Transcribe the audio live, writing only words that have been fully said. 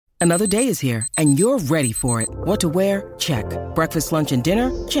Another day is here, and you're ready for it. What to wear? Check. Breakfast, lunch, and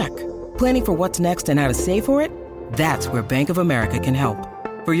dinner? Check. Planning for what's next and how to save for it? That's where Bank of America can help.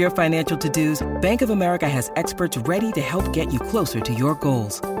 For your financial to-dos, Bank of America has experts ready to help get you closer to your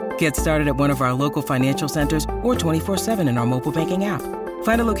goals. Get started at one of our local financial centers or 24/7 in our mobile banking app.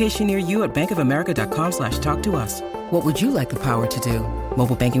 Find a location near you at bankofamerica.com/talktous. What would you like the power to do?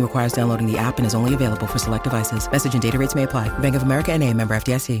 Mobile banking requires downloading the app and is only available for select devices. Message and data rates may apply. Bank of America N.A., member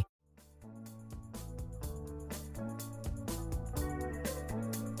FDIC.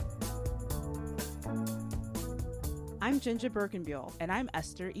 I'm Ginger Birkenbuell. And I'm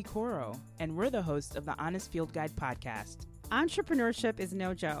Esther Ikoro, and we're the hosts of the Honest Field Guide podcast. Entrepreneurship is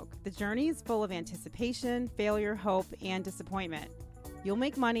no joke. The journey is full of anticipation, failure, hope, and disappointment. You'll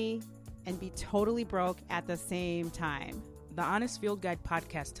make money and be totally broke at the same time. The Honest Field Guide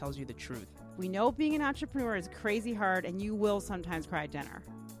podcast tells you the truth. We know being an entrepreneur is crazy hard, and you will sometimes cry at dinner.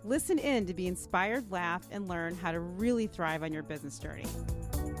 Listen in to be inspired, laugh, and learn how to really thrive on your business journey.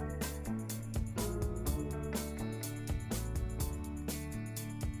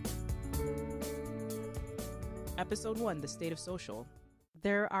 Episode 1, The State of Social.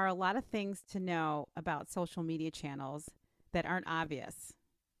 There are a lot of things to know about social media channels that aren't obvious.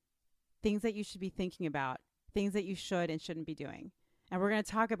 Things that you should be thinking about, things that you should and shouldn't be doing. And we're going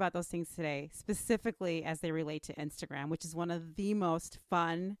to talk about those things today, specifically as they relate to Instagram, which is one of the most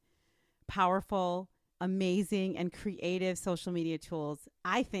fun, powerful, amazing, and creative social media tools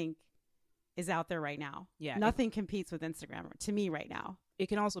I think is out there right now. Yeah, Nothing competes with Instagram to me right now. It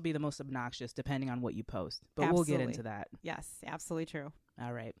can also be the most obnoxious depending on what you post, but Absolutely. We'll get into that. Yes, absolutely true.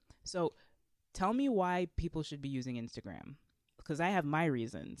 All right. So tell me why people should be using Instagram, because I have my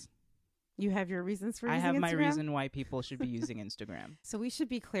reasons. You have your reasons for using Instagram? I have my reason why people should be using Instagram. So we should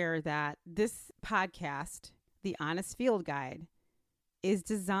be clear that this podcast, The Honest Field Guide, is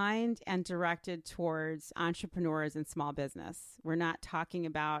designed and directed towards entrepreneurs and small business. We're not talking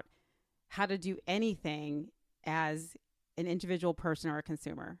about how to do anything as an individual person or a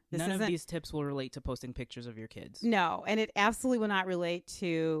consumer. None of these tips will relate to posting pictures of your kids. No, and it absolutely will not relate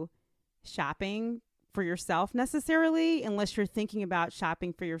to shopping for yourself necessarily, unless you're thinking about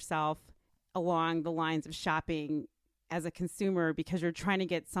shopping for yourself along the lines of shopping as a consumer because you're trying to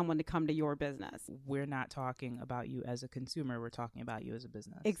get someone to come to your business. We're not talking about you as a consumer. We're talking about you as a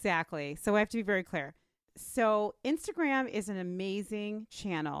business. Exactly. So I have to be very clear. So Instagram is an amazing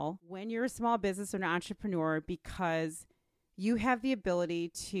channel when you're a small business or an entrepreneur because you have the ability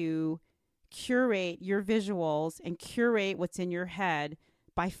to curate your visuals and curate what's in your head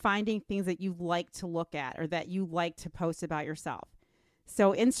by finding things that you like to look at or that you like to post about yourself.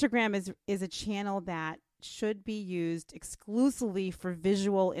 So Instagram is a channel that should be used exclusively for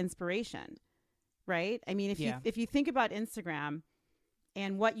visual inspiration, right? I mean, if you think about Instagram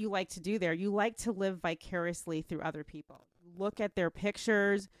and what you like to do there, you like to live vicariously through other people. You look at their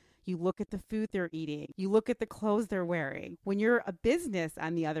pictures, you look at the food they're eating, you look at the clothes they're wearing. When you're a business,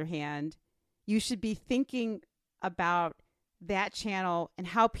 on the other hand, you should be thinking about that channel and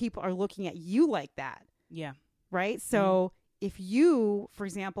how people are looking at you like that. Yeah. Right? So if you, for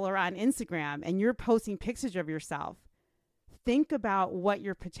example, are on Instagram and you're posting pictures of yourself, think about what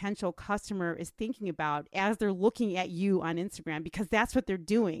your potential customer is thinking about as they're looking at you on Instagram, because that's what they're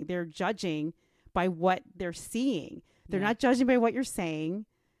doing. They're judging by what they're seeing. They're not judging by what you're saying.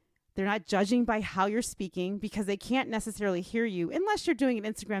 They're not judging by how you're speaking because they can't necessarily hear you unless you're doing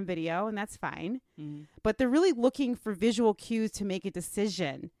an Instagram video, and that's fine. But they're really looking for visual cues to make a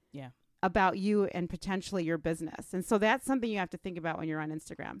decision about you and potentially your business. And so that's something you have to think about when you're on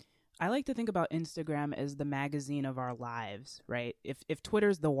Instagram. I like to think about Instagram as the magazine of our lives, right? If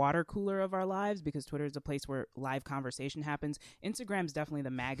Twitter's the water cooler of our lives, because Twitter is a place where live conversation happens, Instagram's definitely the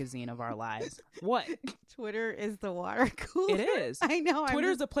magazine of our lives. What? Twitter is the water cooler? It is. I know.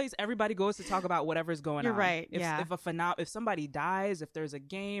 Twitter's the place everybody goes to talk about whatever's going on. You're right. If somebody dies, if there's a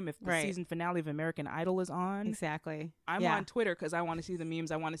game, if the season finale of American Idol is on. Exactly. I'm on Twitter because I want to see the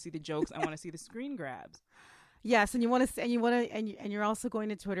memes, I want to see the jokes, I want to see the screen grabs. Yes, and you're also going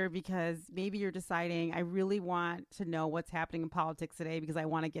to Twitter because maybe you're deciding I really want to know what's happening in politics today because I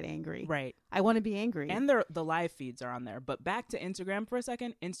want to get angry. Right. I want to be angry. And the live feeds are on there. But back to Instagram for a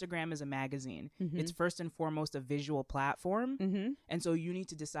second. Instagram is a magazine. It's first and foremost a visual platform. And so you need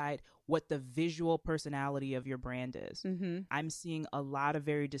to decide what the visual personality of your brand is. I'm seeing a lot of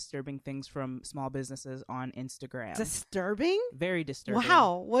very disturbing things from small businesses on Instagram. Disturbing? Very disturbing.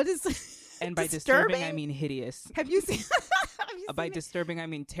 Wow. What is and by disturbing, I mean hideous. Have you seen? By disturbing, I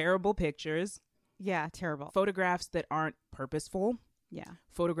mean terrible pictures. Yeah, terrible. Photographs that aren't purposeful. Yeah.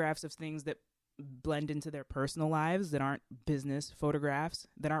 Photographs of things that blend into their personal lives that aren't business photographs,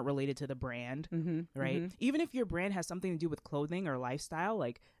 that aren't related to the brand, right? Even if your brand has something to do with clothing or lifestyle,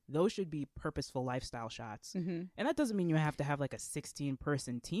 like those should be purposeful lifestyle shots. And that doesn't mean you have to have like a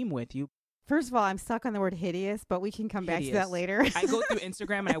 16-person team with you. First of all, I'm stuck on the word hideous, but we can come back to that later. I go through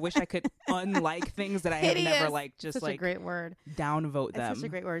Instagram and I wish I could unlike things that I have never liked. Just such like a great word. Downvote them. That's such a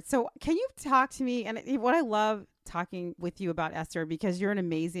great word. So can you talk to me? And what I love talking with you about, Esther, because you're an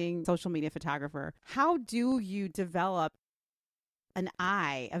amazing social media photographer. How do you develop an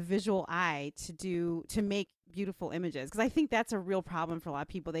eye, a visual eye to make beautiful images? Because I think that's a real problem for a lot of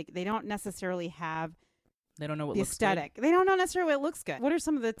people. They don't necessarily have They don't know what the looks aesthetic. good. They don't know necessarily what looks good. What are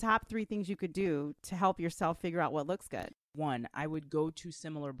some of the top 3 things you could do to help yourself figure out what looks good? 1, I would go to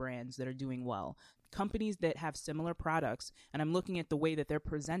similar brands that are doing well. Companies that have similar products, and I'm looking at the way that they're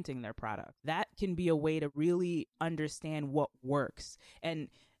presenting their product. That can be a way to really understand what works. And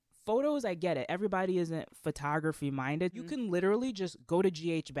photos, I get it. Everybody isn't photography minded. You can literally just go to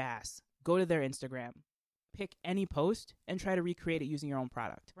GH Bass, go to their Instagram, pick any post and try to recreate it using your own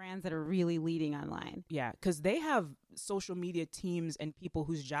product. Brands that are really leading online. Yeah, because they have social media teams and people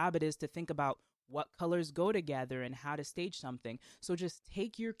whose job it is to think about what colors go together and how to stage something. So just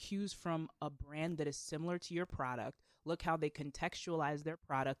take your cues from a brand that is similar to your product. Look how they contextualize their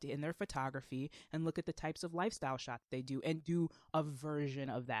product in their photography, and look at the types of lifestyle shots they do, and do a version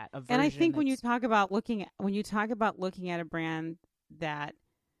of that. And I think when you talk about looking at a brand that,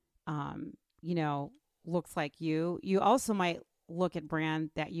 looks like you also might look at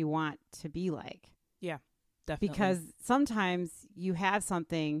brand that you want to be like. Yeah, definitely. Because sometimes you have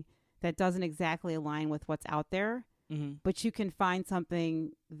something that doesn't exactly align with what's out there, but you can find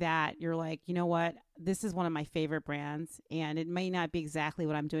something that you're like, you know what, this is one of my favorite brands, and it may not be exactly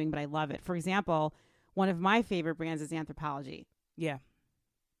what I'm doing, but I love it. For example, one of my favorite brands is Anthropologie. Yeah.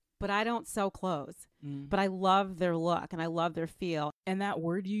 But I don't sew clothes, but I love their look and I love their feel. And that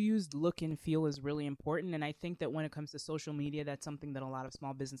word you used, look and feel, is really important. And I think that when it comes to social media, that's something that a lot of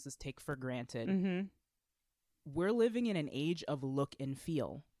small businesses take for granted. We're living in an age of look and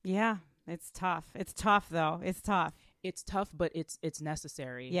feel. Yeah, it's tough. It's tough, though. It's tough. It's tough, but it's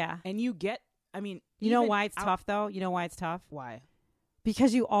necessary. Yeah. And you get, I mean. You know why it's tough, though? You know why it's tough? Why?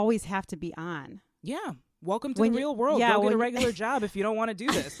 Because you always have to be on. Yeah. Welcome to the real world. Yeah, go get a regular job if you don't want to do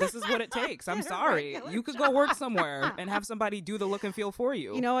this. This is what it takes. I'm sorry. You could go work somewhere and have somebody do the look and feel for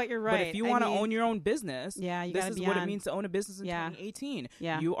you. You know what? You're right. But if you want to own your own business, this is what it means to own a business in 2018.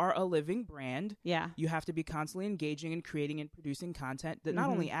 Yeah. You are a living brand. Yeah. You have to be constantly engaging and creating and producing content that not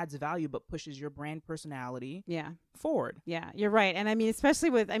only adds value, but pushes your brand personality forward. Yeah, you're right. And I mean,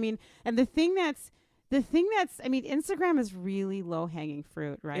 especially with, and the thing that's, Instagram is really low-hanging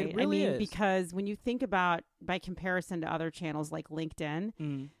fruit, right? It really is. Because when you think about, by comparison to other channels like LinkedIn,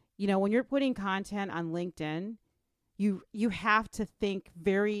 when you're putting content on LinkedIn, you have to think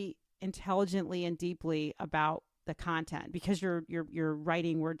very intelligently and deeply about the content, because you're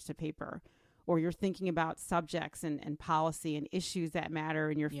writing words to paper, or you're thinking about subjects and policy and issues that matter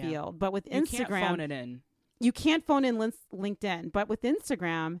in your field. But with Instagram, you can't phone it in. You can't phone in LinkedIn, but with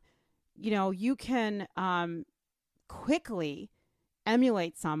Instagram, you can quickly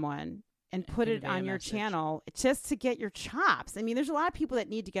emulate someone and put it on your channel just to get your chops. I mean, there's a lot of people that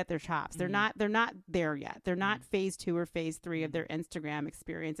need to get their chops. They're not there yet. They're not phase 2 or phase 3 of their Instagram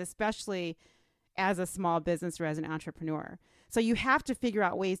experience, especially as a small business or as an entrepreneur. So you have to figure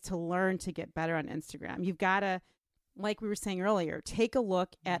out ways to learn to get better on Instagram. You've got to, like we were saying earlier, take a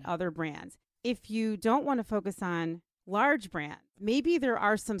look at other brands. If you don't want to focus on large brands, maybe there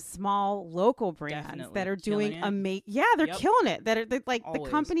are some small local brands that are doing amazing. Yeah, they're killing it. That are like always. The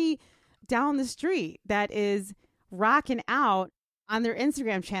company down the street that is rocking out on their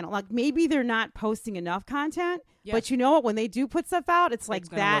Instagram channel. Like, maybe they're not posting enough content, but you know what? When they do put stuff out, it's like,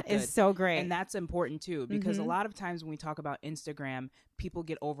 that is so great. And that's important too, because a lot of times when we talk about Instagram, people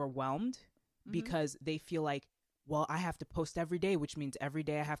get overwhelmed because they feel like, well, I have to post every day, which means every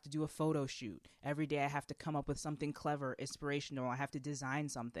day I have to do a photo shoot. Every day I have to come up with something clever, inspirational. I have to design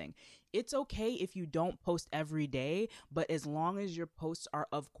something. It's okay if you don't post every day, but as long as your posts are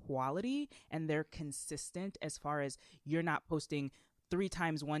of quality and they're consistent, as far as you're not posting 3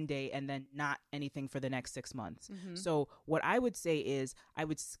 times one day and then not anything for the next 6 months. So what I would say is I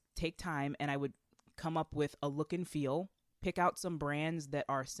would take time and I would come up with a look and feel. Pick out some brands that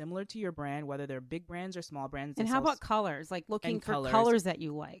are similar to your brand, whether they're big brands or small brands. And how about colors? Like looking for colors that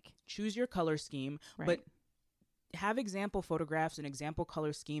you like. Choose your color scheme, but have example photographs and example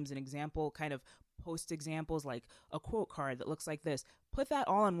color schemes and example kind of post examples, like a quote card that looks like this. Put that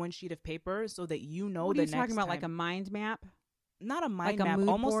all on one sheet of paper so that you know what the next time. What are you talking about, time. like a mind map? not a mind Like a map, mood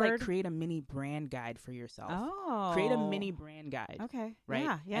almost board? like create a mini brand guide for yourself. Oh. Create a mini brand guide. Okay.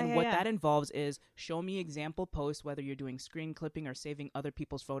 Right? Yeah. What that involves is show me example posts, whether you're doing screen clipping or saving other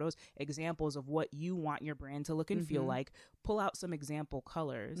people's photos, examples of what you want your brand to look and feel like. Pull out some example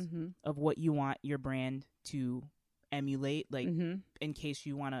colors of what you want your brand to emulate, like in case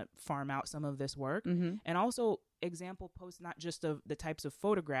you want to farm out some of this work. And also example posts, not just of the types of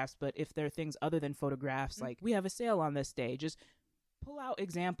photographs, but if there are things other than photographs, like we have a sale on this day, just pull out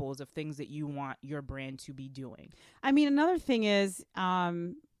examples of things that you want your brand to be doing. I mean, another thing is,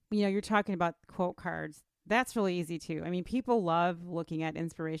 you're talking about quote cards. That's really easy too. I mean, people love looking at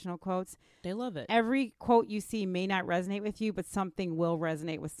inspirational quotes. They love it. Every quote you see may not resonate with you, but something will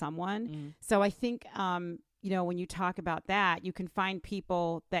resonate with someone. So I think, when you talk about that, you can find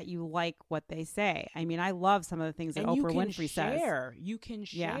people that you like what they say. I mean, I love some of the things that Oprah Winfrey says. You can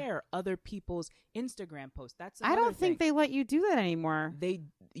share other people's Instagram posts. I don't think they let you do that anymore.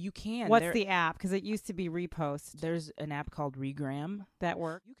 You can. What's the app? Because it used to be Repost. There's an app called Regram that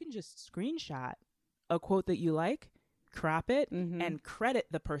works. You can just screenshot a quote that you like, crop it, and credit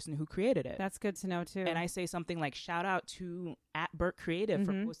the person who created it. That's good to know too. And I say something like, shout out to @BurtCreative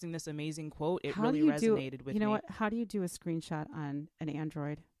for posting this amazing quote. It really resonated with me. You know what? How do you do a screenshot on an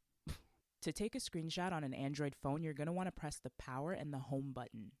Android? To take a screenshot on an Android phone, you're going to want to press the power and the home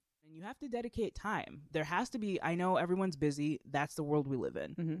button. And you have to dedicate time. There has to be, I know everyone's busy. That's the world we live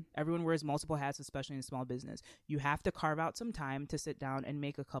in. Everyone wears multiple hats, especially in small business. You have to carve out some time to sit down and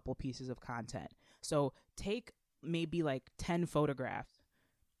make a couple pieces of content. So take maybe like 10 photographs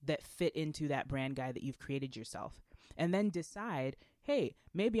that fit into that brand guide that you've created yourself. And then decide, hey,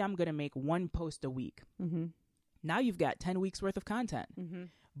 maybe I'm going to make one post a week. Now you've got 10 weeks worth of content.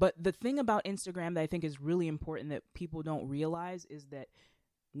 But the thing about Instagram that I think is really important that people don't realize is that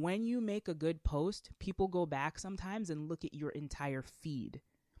when you make a good post, people go back sometimes and look at your entire feed.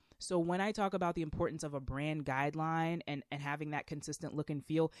 So when I talk about the importance of a brand guideline and having that consistent look and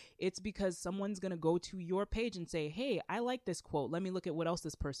feel, it's because someone's going to go to your page and say, hey, I like this quote. Let me look at what else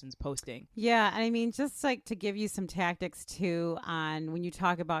this person's posting. Yeah. And I mean, just like to give you some tactics too on when you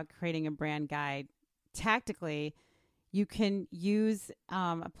talk about creating a brand guide, tactically, you can use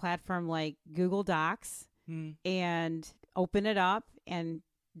a platform like Google Docs and open it up and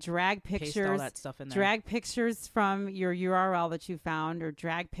drag pictures, paste all that stuff in there. Drag pictures from your URL that you found, or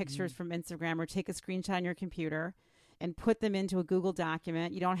drag pictures from Instagram, or take a screenshot on your computer and put them into a Google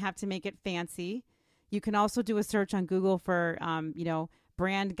document. You don't have to make it fancy. You can also do a search on Google for,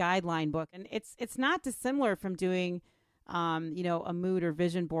 brand guideline book. And it's not dissimilar from doing, a mood or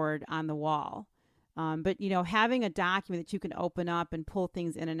vision board on the wall. But having a document that you can open up and pull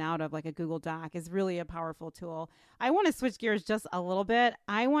things in and out of, like a Google Doc, is really a powerful tool. I want to switch gears just a little bit.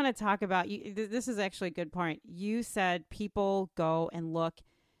 I want to talk about, this is actually a good point. You said people go and look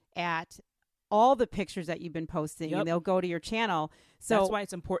at all the pictures that you've been posting, and they'll go to your channel. So that's why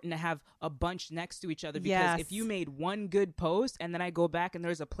it's important to have a bunch next to each other, because if you made one good post and then I go back and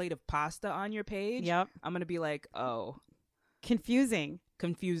there's a plate of pasta on your page, I'm going to be like, oh. Confusing.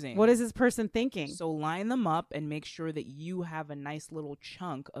 What is this person thinking? So line them up and make sure that you have a nice little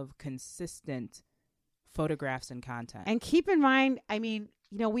chunk of consistent photographs and content. And keep in mind, I mean,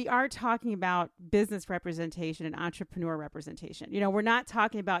 we are talking about business representation and entrepreneur representation. We're not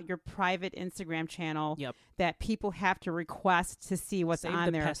talking about your private Instagram channel that people have to request to see what's Save on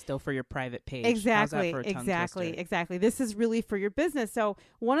the there. pesto for your private page. Exactly. This is really for your business. So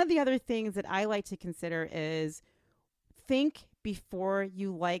one of the other things that I like to consider is think before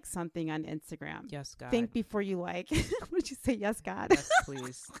you like something on Instagram. Yes, God. Think before you like. What did you say? Yes, God. Yes,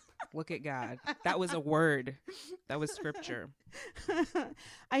 please. Look at God. That was a word. That was scripture.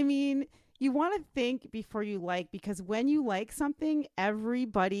 I mean, you want to think before you like, because when you like something,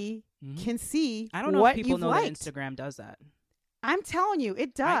 everybody can see what you've liked. I don't know if people know that Instagram does that. I'm telling you,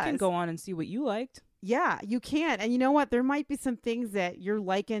 it does. I can go on and see what you liked. Yeah, you can. And you know what? There might be some things that you're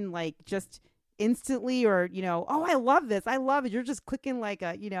liking, like just instantly, or oh, I love this, I love it, you're just clicking like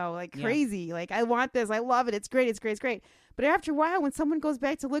a crazy, like I want this, I love it, it's great. But after a while, when someone goes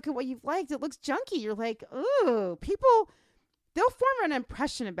back to look at what you've liked, it looks junky. You're like, ooh, people, they'll form an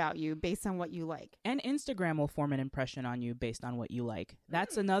impression about you based on what you like. And Instagram will form an impression on you based on what you like.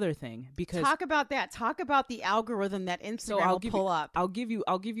 That's another thing, because talk about that. Talk about the algorithm that Instagram will pull up. I'll give you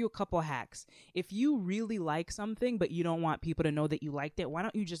a couple hacks. If you really like something but you don't want people to know that you liked it, why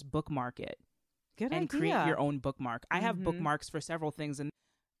don't you just bookmark it? Good and idea. Create your own bookmark. I have bookmarks for several things, and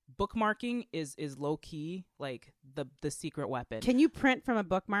bookmarking is low key like the secret weapon. Can you print from a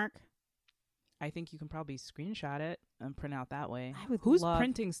bookmark? I think you can probably screenshot it and print out that way. Who's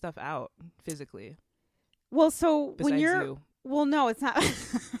printing stuff out physically? Well, so when you're you? Well, no, it's not.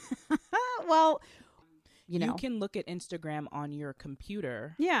 Well, you can look at Instagram on your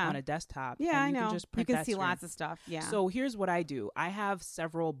computer, on a desktop. Yeah, and I know. Can just print you can that see screen. lots of stuff. Yeah. So here's what I do. I have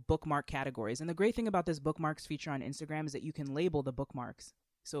several bookmark categories. And the great thing about this bookmarks feature on Instagram is that you can label the bookmarks.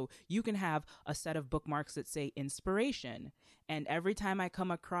 So you can have a set of bookmarks that say inspiration. And every time I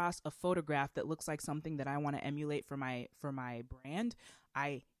come across a photograph that looks like something that I want to emulate for my brand,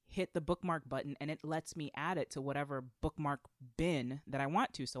 I hit the bookmark button and it lets me add it to whatever bookmark bin that I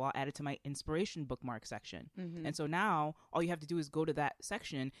want to. So I'll add it to my inspiration bookmark section. Mm-hmm. And so now all you have to do is go to that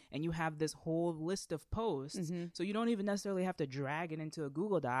section and you have this whole list of posts. Mm-hmm. So you don't even necessarily have to drag it into a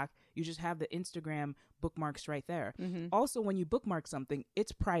Google Doc. You just have the Instagram bookmarks right there. Mm-hmm. Also, when you bookmark something,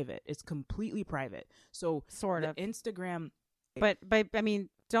 it's private. It's completely private. So sort of Instagram. But I mean,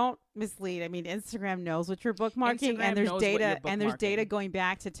 don't mislead. I mean, Instagram knows what you're bookmarking, and there's data going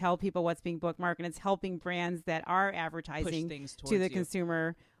back to tell people what's being bookmarked, and it's helping brands that are advertising to the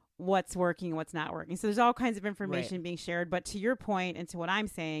consumer what's working and what's not working. So there's all kinds of information being shared. But to your point, and to what I'm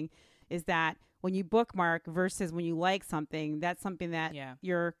saying, is that when you bookmark versus when you like something, that's something that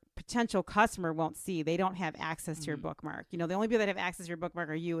your potential customer won't see. They don't have access to your bookmark. You know, the only people that have access to your bookmark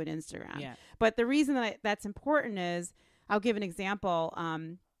are you and Instagram. Yeah. But the reason that that's important is, I'll give an example.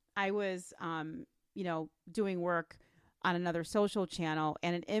 I was, doing work on another social channel,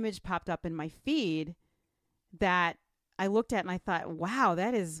 and an image popped up in my feed that I looked at and I thought, wow,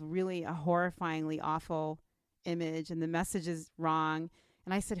 that is really a horrifyingly awful image, and the message is wrong.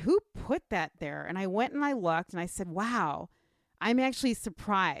 And I said, who put that there? And I went and I looked and I said, wow, I'm actually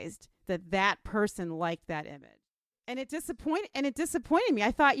surprised that that person liked that image. And it disappointed me.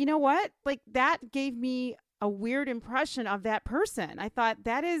 I thought, you know what? Like, that gave me a weird impression of that person. I thought,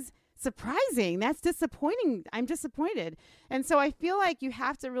 that is surprising. That's disappointing. I'm disappointed. And so I feel like you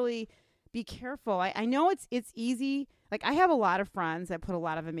have to really be careful. I know it's easy. Like, I have a lot of friends that put a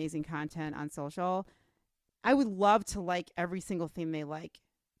lot of amazing content on social. I would love to like every single thing they like,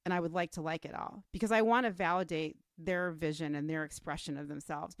 and I would like to like it all because I want to validate their vision and their expression of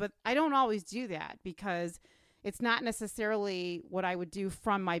themselves. But I don't always do that because it's not necessarily what I would do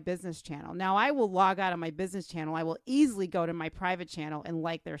from my business channel. Now, I will log out of my business channel. I will easily go to my private channel and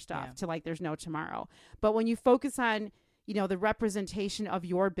like their stuff to like there's no tomorrow. But when you focus on, the representation of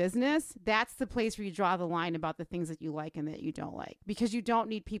your business, that's the place where you draw the line about the things that you like and that you don't like, because you don't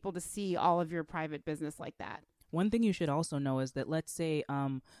need people to see all of your private business like that. One thing you should also know is that, let's say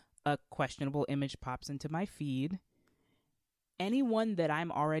a questionable image pops into my feed. Anyone that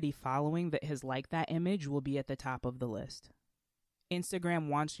I'm already following that has liked that image will be at the top of the list. Instagram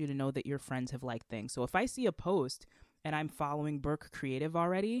wants you to know that your friends have liked things. So if I see a post and I'm following Burke Creative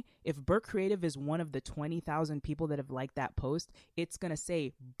already, if Burke Creative is one of the 20,000 people that have liked that post, it's going to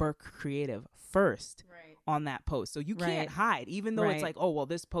say Burke Creative first on that post. So you can't hide, even though it's like, oh, well,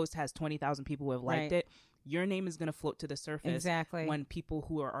 this post has 20,000 people who have liked it. Your name is going to float to the surface when people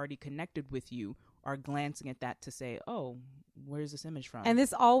who are already connected with you are glancing at that to say, oh, where's this image from? And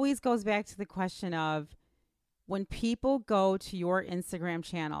this always goes back to the question of, when people go to your Instagram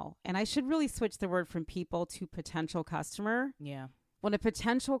channel, and I should really switch the word from people to potential customer. Yeah. When a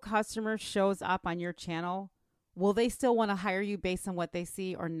potential customer shows up on your channel, will they still want to hire you based on what they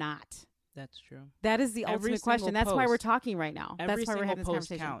see or not? That's true. That is the ultimate question. That's why we're talking right now. That's why we're having this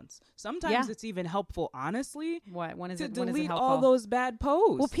conversation. Counts. Sometimes it's even helpful, honestly. When is it helpful? All those bad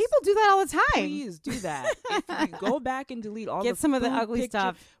posts. Well, people do that all the time. Please do that. If you go back and delete all Get some of the ugly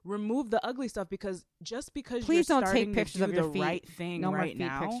stuff. Remove the ugly stuff, because just because please you're don't starting take pictures to do of your the feet. right thing no right more feet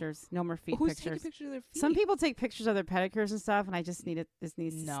now. Pictures. No more feet Who's pictures. taking pictures of their feet? Some people take pictures of their pedicures and stuff, and I just need it. This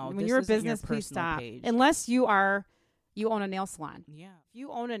needs. No, when you're a business, please stop. Page. Unless you own a nail salon. Yeah. If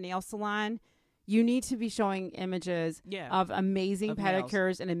you own a nail salon, you need to be showing images of amazing pedicures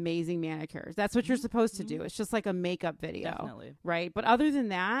nails. And amazing manicures. That's what you're supposed to do. It's just like a makeup video. Definitely. Right? But other than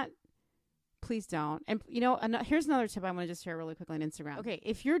that, please don't. And, here's another tip I want to just share really quickly on Instagram. Okay,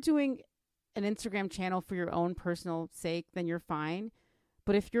 if you're doing an Instagram channel for your own personal sake, then you're fine.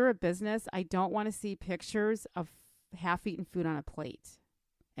 But if you're a business, I don't want to see pictures of half-eaten food on a plate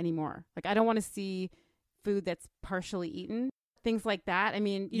anymore. Like, I don't want to see food that's partially eaten. Things like that. I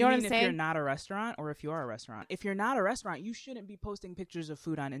mean, you know what I'm saying? If you're not a restaurant, or if you are a restaurant. If you're not a restaurant, you shouldn't be posting pictures of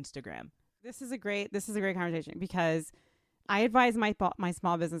food on Instagram. This is a great conversation, because I advise my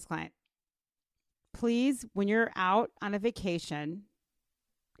small business client, please, when you're out on a vacation,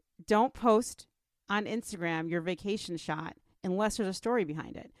 don't post on Instagram your vacation shot unless there's a story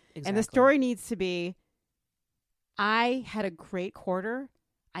behind it. Exactly. And the story needs to be, I had a great quarter.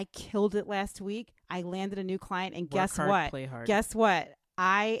 I killed it last week. I landed a new client, and guess what? Play hard. Guess what?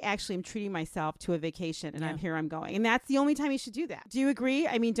 I actually am treating myself to a vacation and I'm going. And that's the only time you should do that. Do you agree?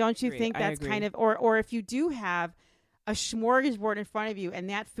 I mean, don't you think that's kind of, or if you do have a smorgasbord in front of you and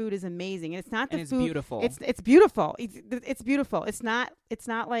that food is amazing. And it's not the and it's food. Beautiful. It's beautiful. It's beautiful. It's not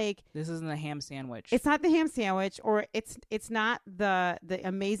like this isn't a ham sandwich. It's not the ham sandwich, or it's not the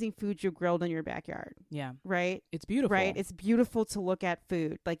amazing food you grilled in your backyard. Yeah. Right? It's beautiful. Right? It's beautiful to look at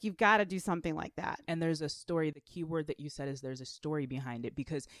food. Like, you've got to do something like that. And there's a story. The key word that you said is there's a story behind it,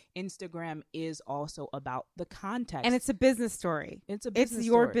 because Instagram is also about the context. And it's a business story. It's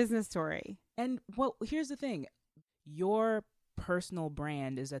your business story. And well, here's the thing. Your personal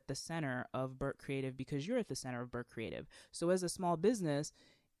brand is at the center of Burt Creative because you're at the center of Burt Creative. So as a small business,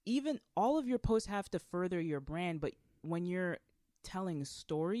 even all of your posts have to further your brand. But when you're telling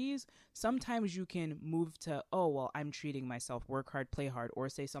stories, sometimes you can move to, oh, well, I'm treating myself, work hard, play hard, or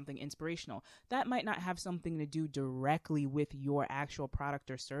say something inspirational. That might not have something to do directly with your actual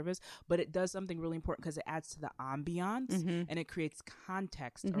product or service, but it does something really important because it adds to the ambiance and it creates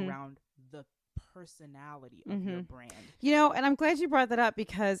context around the personality of your brand. You know, and I'm glad you brought that up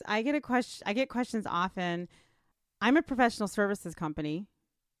because I get questions often. I'm a professional services company.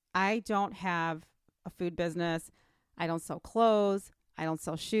 I don't have a food business. I don't sell clothes. I don't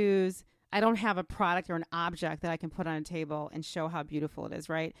sell shoes. I don't have a product or an object that I can put on a table and show how beautiful it is,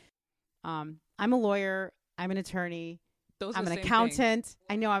 right? I'm a lawyer. I'm an attorney. I'm an accountant. Thing.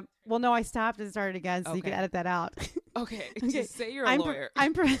 I know. No, I stopped and started again, so you can edit that out. Okay. Just say you're a lawyer.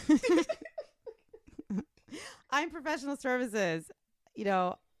 I'm professional services. You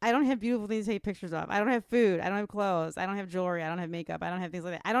know, I don't have beautiful things to take pictures of. I don't have food. I don't have clothes. I don't have jewelry. I don't have makeup. I don't have things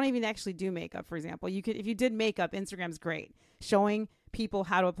like that. I don't even actually do makeup, for example. If you did makeup, Instagram's great. Showing people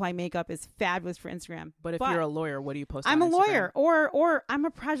how to apply makeup is fabulous for Instagram. But if you're a lawyer, what do you post on I'm a Instagram? lawyer, or I'm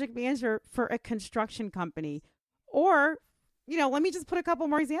a project manager for a construction company. Or, you know, let me just put a couple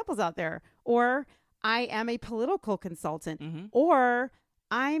more examples out there. Or I am a political consultant. Or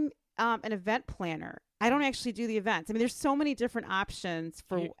I'm an event planner. I don't actually do the events. I mean, there's so many different options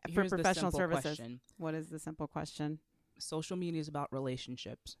for professional services. Question. What is the simple question? Social media is about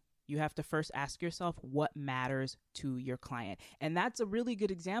relationships. You have to first ask yourself what matters to your client. And that's a really good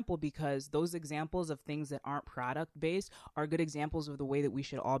example because those examples of things that aren't product-based are good examples of the way that we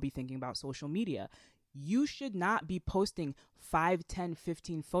should all be thinking about social media. You should not be posting 5, 10,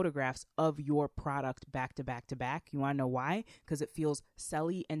 15 photographs of your product back to back to back. You want to know why? Because it feels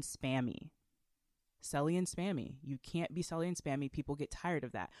selly and spammy. Selly and spammy. You can't be selly and spammy. People get tired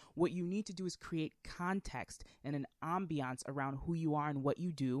of that. What you need to do is create context and an ambiance around who you are and what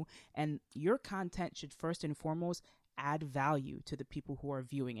you do. And your content should first and foremost add value to the people who are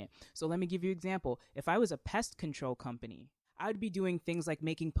viewing it. So let me give you an example. If I was a pest control company, I'd be doing things like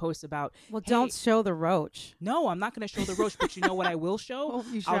making posts about, well, don't show the roach. No, I'm not going to show the roach, but you know what I will show?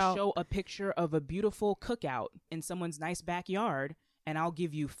 I'll show a picture of a beautiful cookout in someone's nice backyard. And I'll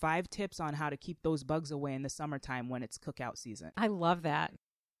give you 5 tips on how to keep those bugs away in the summertime when it's cookout season. I love that.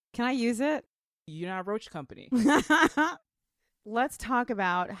 Can I use it? You're not a roach company. Let's talk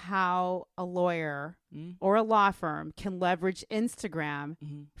about how a lawyer or a law firm can leverage Instagram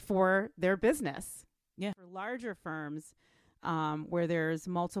for their business. Yeah. For larger firms where there's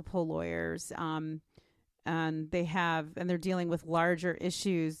multiple lawyers and they're dealing with larger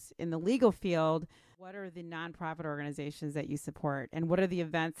issues in the legal field. What are the nonprofit organizations that you support? And what are the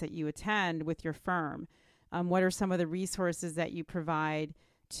events that you attend with your firm? What are some of the resources that you provide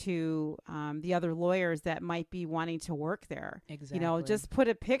to the other lawyers that might be wanting to work there? Exactly. You know, just put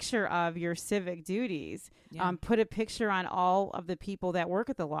a picture of your civic duties. Yeah. Put a picture on all of the people that work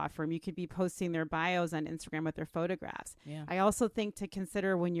at the law firm. You could be posting their bios on Instagram with their photographs. Yeah. I also think to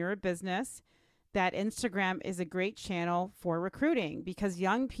consider when you're a business that Instagram is a great channel for recruiting because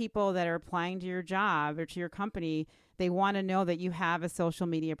young people that are applying to your job or to your company, they want to know that you have a social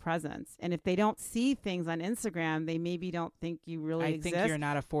media presence. And if they don't see things on Instagram, they maybe don't think you really exist. I think you're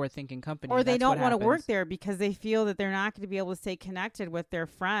not a forward-thinking company. Or they don't want to work there because they feel that they're not going to be able to stay connected with their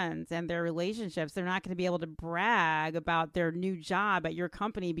friends and their relationships. They're not going to be able to brag about their new job at your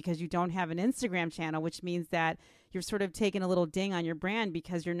company because you don't have an Instagram channel, which means that you're sort of taking a little ding on your brand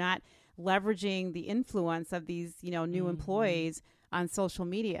because you're not leveraging the influence of these, you know, new employees on social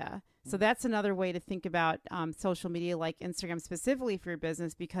media. So that's another way to think about social media, like Instagram specifically for your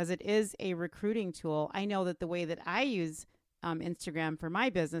business, because it is a recruiting tool. I know that the way that I use Instagram for my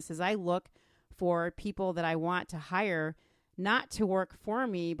business is I look for people that I want to hire, not to work for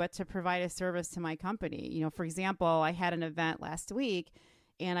me, but to provide a service to my company. You know, for example, I had an event last week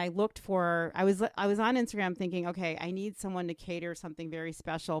and I looked for, I was on Instagram thinking, okay, I need someone to cater something very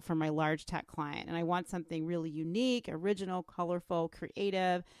special for my large tech client. And I want something really unique, original, colorful,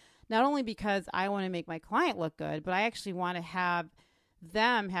 creative, not only because I want to make my client look good, but I actually want to have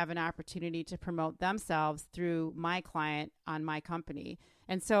them have an opportunity to promote themselves through my client on my company.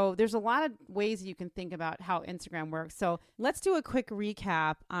 And so there's a lot of ways you can think about how Instagram works. So let's do a quick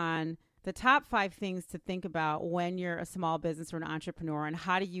recap on the top 5 things to think about when you're a small business or an entrepreneur and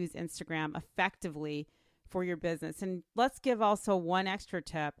how to use Instagram effectively for your business. And let's give also one extra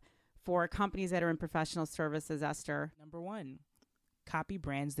tip for companies that are in professional services, Esther. Number 1, copy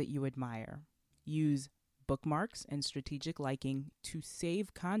brands that you admire. Use bookmarks and strategic liking to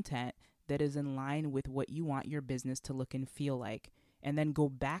save content that is in line with what you want your business to look and feel like. And then go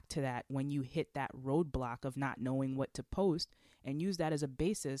back to that when you hit that roadblock of not knowing what to post, and use that as a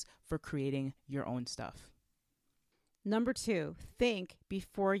basis for creating your own stuff. Number 2, think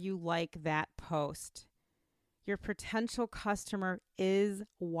before you like that post. Your potential customer is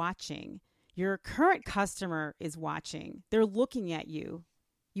watching. Your current customer is watching. They're looking at you.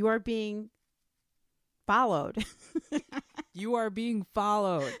 You are being followed. You are being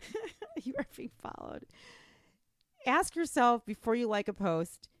followed. You are being followed. Ask yourself before you like a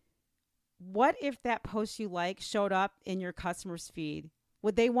post, what if that post you like showed up in your customer's feed?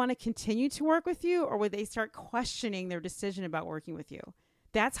 Would they want to continue to work with you, or would they start questioning their decision about working with you?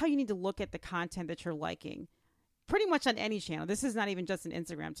 That's how you need to look at the content that you're liking. Pretty much on any channel. This is not even just an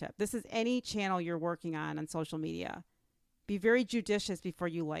Instagram tip. This is any channel you're working on social media. Be very judicious before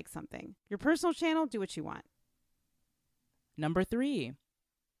you like something. Your personal channel, do what you want. Number 3,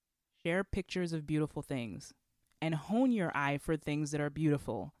 share pictures of beautiful things and hone your eye for things that are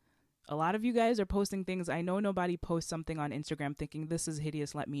beautiful. A lot of you guys are posting things. I know nobody posts something on Instagram thinking this is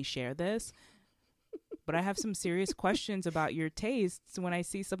hideous, let me share this. But I have some serious questions about your tastes when I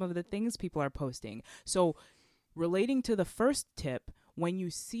see some of the things people are posting. So relating to the first tip, when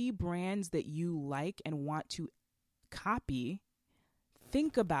you see brands that you like and want to copy,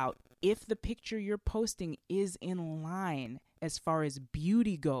 think about if the picture you're posting is in line as far as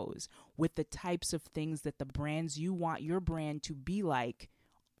beauty goes with the types of things that the brands you want your brand to be like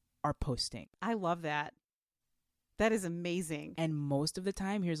are posting. I love that. That is amazing. And most of the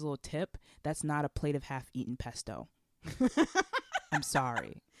time, here's a little tip, that's not a plate of half-eaten pesto. I'm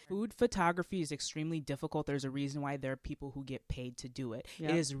sorry. Food photography is extremely difficult. There's a reason why there are people who get paid to do it.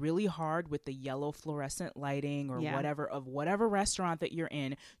 Yep. It is really hard with the yellow fluorescent lighting or whatever restaurant that you're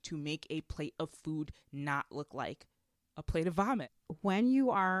in to make a plate of food not look like a plate of vomit. When you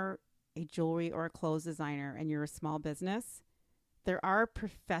are a jewelry or a clothes designer and you're a small business, there are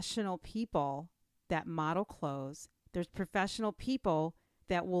professional people that model clothes. There's professional people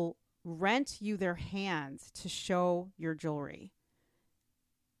that will rent you their hands to show your jewelry.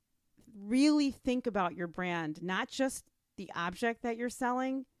 Really think about your brand, not just the object that you're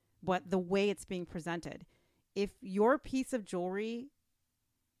selling, but the way it's being presented. If your piece of jewelry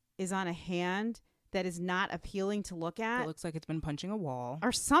is on a hand that is not appealing to look at, it looks like it's been punching a wall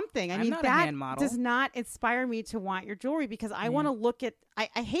or something. I mean, that does not inspire me to want your jewelry, because I want to look at, I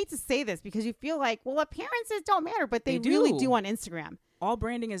hate to say this because you feel like, well, appearances don't matter, but they really do on Instagram. All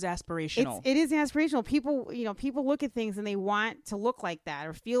branding is aspirational. It is aspirational. People look at things and they want to look like that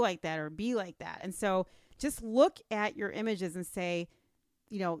or feel like that or be like that. And so just look at your images and say,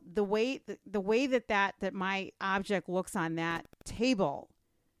 the way that my object looks on that table,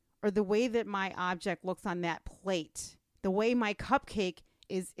 or the way that my object looks on that plate, the way my cupcake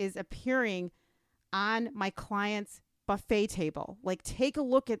is appearing on my client's buffet table. Like, take a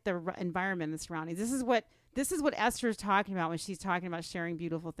look at the environment and the surroundings. This is what Esther is talking about when she's talking about sharing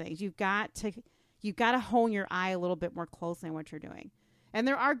beautiful things. You've got to hone your eye a little bit more closely on what you're doing. And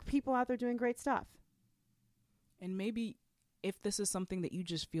there are people out there doing great stuff. And maybe if this is something that you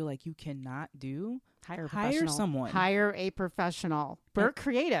just feel like you cannot do, hire someone. Hire a professional. Burke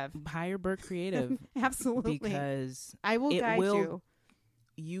Creative. Hire Burke Creative. Absolutely. Because I will guide you.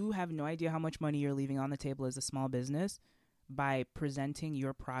 You have no idea how much money you're leaving on the table as a small business by presenting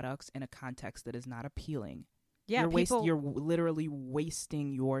your products in a context that is not appealing. Yeah, you're literally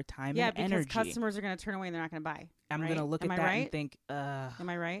wasting your time and energy. Yeah, because customers are going to turn away and they're not going to buy. I'm going to look at that and think, am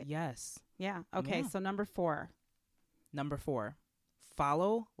I right? Yes. Yeah. Okay, so number 4. Number 4,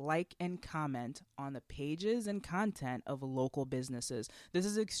 follow, like, and comment on the pages and content of local businesses. This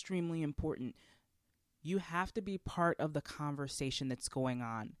is extremely important. You have to be part of the conversation that's going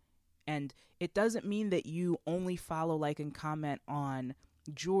on. And it doesn't mean that you only follow, like, and comment on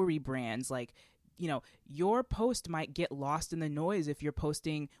jewelry brands. Like, your post might get lost in the noise if you're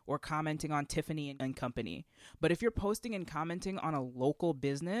posting or commenting on Tiffany and Company. But if you're posting and commenting on a local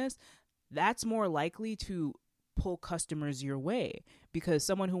business, that's more likely to pull customers your way, because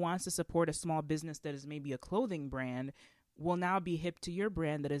someone who wants to support a small business that is maybe a clothing brand will now be hip to your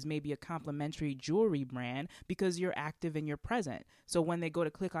brand that is maybe a complementary jewelry brand, because you're active and you're present. So when they go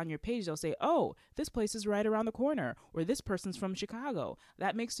to click on your page, they'll say, oh, this place is right around the corner, or this person's from Chicago.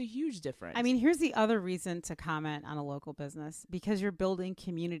 That makes a huge difference. I mean, here's the other reason to comment on a local business, because you're building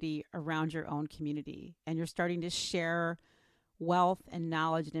community around your own community, and you're starting to share wealth and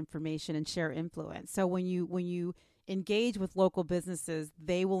knowledge and information and share influence. So when you engage with local businesses,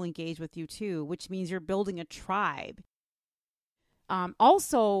 they will engage with you too, which means you're building a tribe.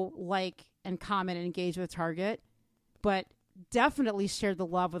 Also like and comment and engage with Target, but definitely share the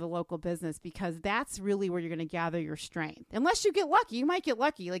love with a local business, because that's really where you're going to gather your strength. Unless you get lucky. You might get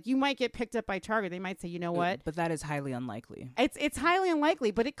lucky. Like, you might get picked up by Target. They might say, you know what? But that is highly unlikely. It's highly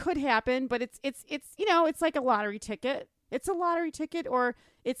unlikely, but it could happen. But it's it's like a lottery ticket. It's a lottery ticket. Or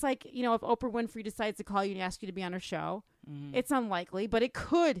it's like, if Oprah Winfrey decides to call you and ask you to be on her show, it's unlikely, but it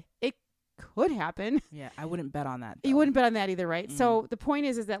could happen. Yeah, I wouldn't bet on that, though. You wouldn't bet on that either, right? So the point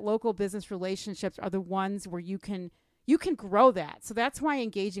is that local business relationships are the ones where you can grow that. So that's why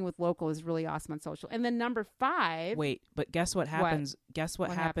engaging with local is really awesome on social. And then number 5. Wait, but guess what happens? Guess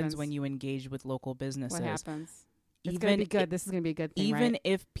what happens when you engage with local businesses? What happens? It's going to be good. This is going to be a good thing, even right?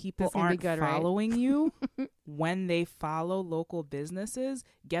 if people aren't following you, when they follow local businesses,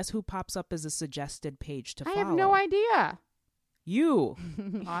 guess who pops up as a suggested page to follow? I have no idea. You.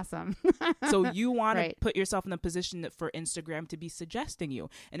 Awesome. So you want to put yourself in the position for Instagram to be suggesting you.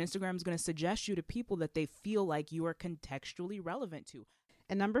 And Instagram is going to suggest you to people that they feel like you are contextually relevant to.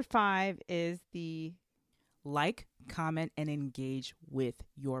 And number 5 is the like, comment, and engage with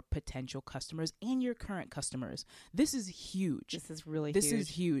your potential customers and your current customers. This is huge. This is really huge. This is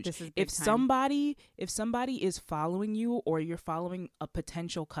huge. This is big time. If somebody is following you, or you're following a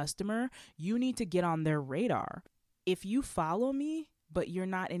potential customer, you need to get on their radar. If you follow me, but you're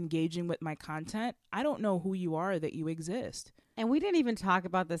not engaging with my content, I don't know who you are that you exist. And we didn't even talk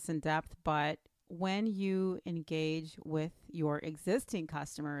about this in depth, but when you engage with your existing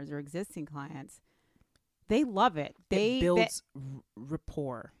customers or existing clients, they love it. It builds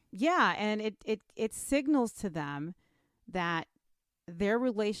rapport. Yeah, and it signals to them that their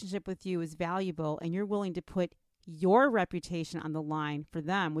relationship with you is valuable, and you're willing to put your reputation on the line for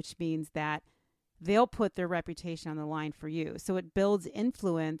them, which means that they'll put their reputation on the line for you. So it builds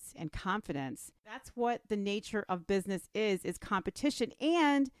influence and confidence. That's what the nature of business is competition,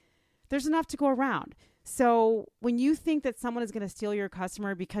 and there's enough to go around. So when you think that someone is going to steal your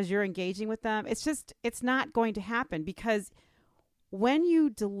customer because you're engaging with them, it's not going to happen, because when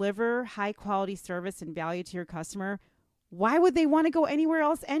you deliver high quality service and value to your customer, why would they want to go anywhere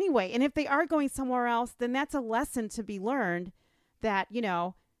else anyway? And if they are going somewhere else, then that's a lesson to be learned that,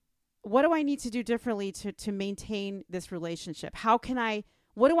 what do I need to do differently to maintain this relationship?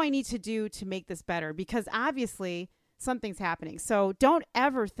 What do I need to do to make this better? Because obviously something's happening. So don't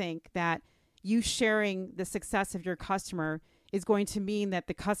ever think that you sharing the success of your customer is going to mean that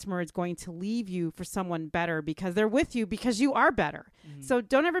the customer is going to leave you for someone better because they're with you because you are better. Mm-hmm. So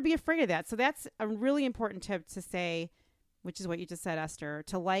don't ever be afraid of that. So that's a really important tip to say, which is what you just said, Esther,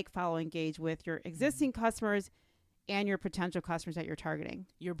 to like, follow, engage with your existing customers and your potential customers that you're targeting.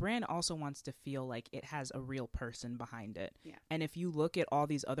 Your brand also wants to feel like it has a real person behind it. Yeah. And if you look at all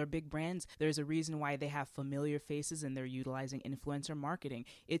these other big brands, there's a reason why they have familiar faces and they're utilizing influencer marketing.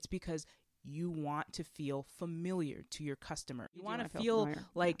 It's because you want to feel familiar to your customer. You want to feel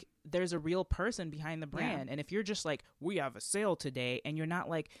like there's a real person behind the brand. Yeah. And if you're just like, we have a sale today, and you're not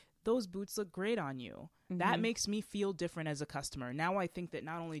like, those boots look great on you. Mm-hmm. That makes me feel different as a customer. Now I think that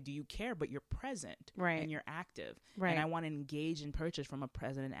not only do you care, but you're present and you're active. Right. And I want to engage and purchase from a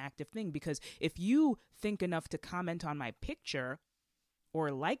present and active thing, because if you think enough to comment on my picture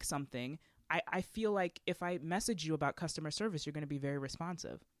or like something, I feel like if I message you about customer service, you're going to be very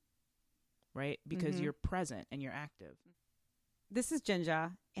responsive. Right? Because you're present and you're active. This is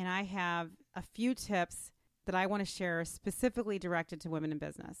Jinja, and I have a few tips that I want to share specifically directed to women in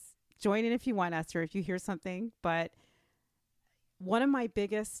business. Join in if you want, Esther, if you hear something. But one of my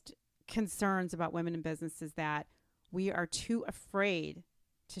biggest concerns about women in business is that we are too afraid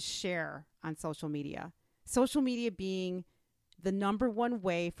to share on social media. Social media being the number one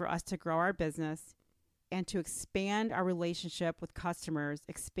way for us to grow our business and to expand our relationship with customers,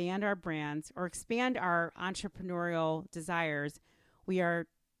 expand our brands, or expand our entrepreneurial desires. We are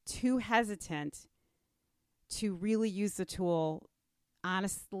too hesitant to really use the tool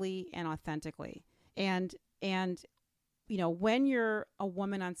honestly and authentically. And when you're a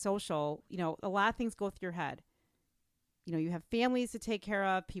woman on social, a lot of things go through your head. You have families to take care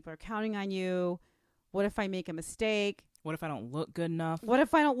of. People are counting on you. What if I make a mistake? What if I don't look good enough? What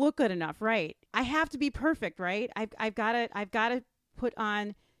if I don't look good enough? Right. I have to be perfect, right? I've got to put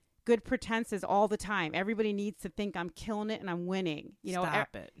on good pretenses all the time. Everybody needs to think I'm killing it and I'm winning.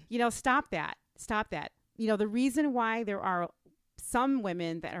 Stop it. Stop that. Stop that. The reason why there are some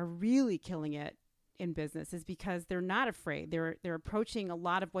women that are really killing it in business is because they're not afraid. They're approaching a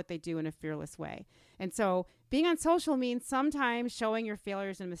lot of what they do in a fearless way. And so being on social means sometimes showing your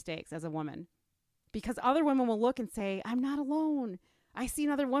failures and mistakes as a woman, because other women will look and say, I'm not alone. I see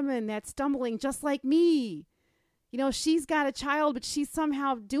another woman that's stumbling just like me. She's got a child, but she's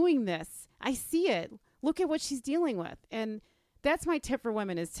somehow doing this. I see it. Look at what she's dealing with. And that's my tip for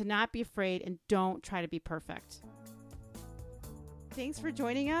women, is to not be afraid and don't try to be perfect. Thanks for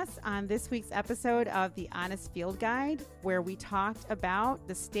joining us on this week's episode of The Honest Field Guide, where we talked about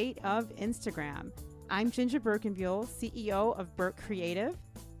the state of Instagram. I'm Ginger Birkenbuhl, CEO of Burke Creative.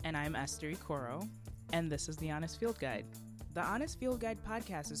 And I'm Esther Ikoro, and this is The Honest Field Guide. The Honest Field Guide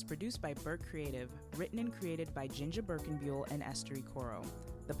podcast is produced by Burke Creative, written and created by Ginger Birkenbuhl and Esther Ikoro.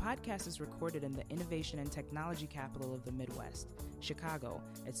 The podcast is recorded in the innovation and technology capital of the Midwest, Chicago,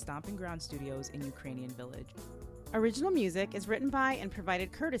 at Stomping Ground Studios in Ukrainian Village. Original music is written by and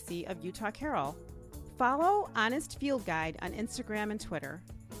provided courtesy of Utah Carol. Follow Honest Field Guide on Instagram and Twitter.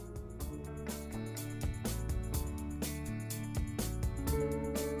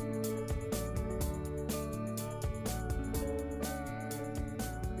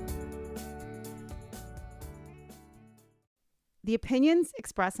 The opinions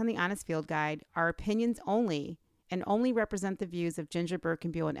expressed on the Honest Field Guide are opinions only and only represent the views of Ginger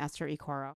Birkenbuhl and Esther Ikoro.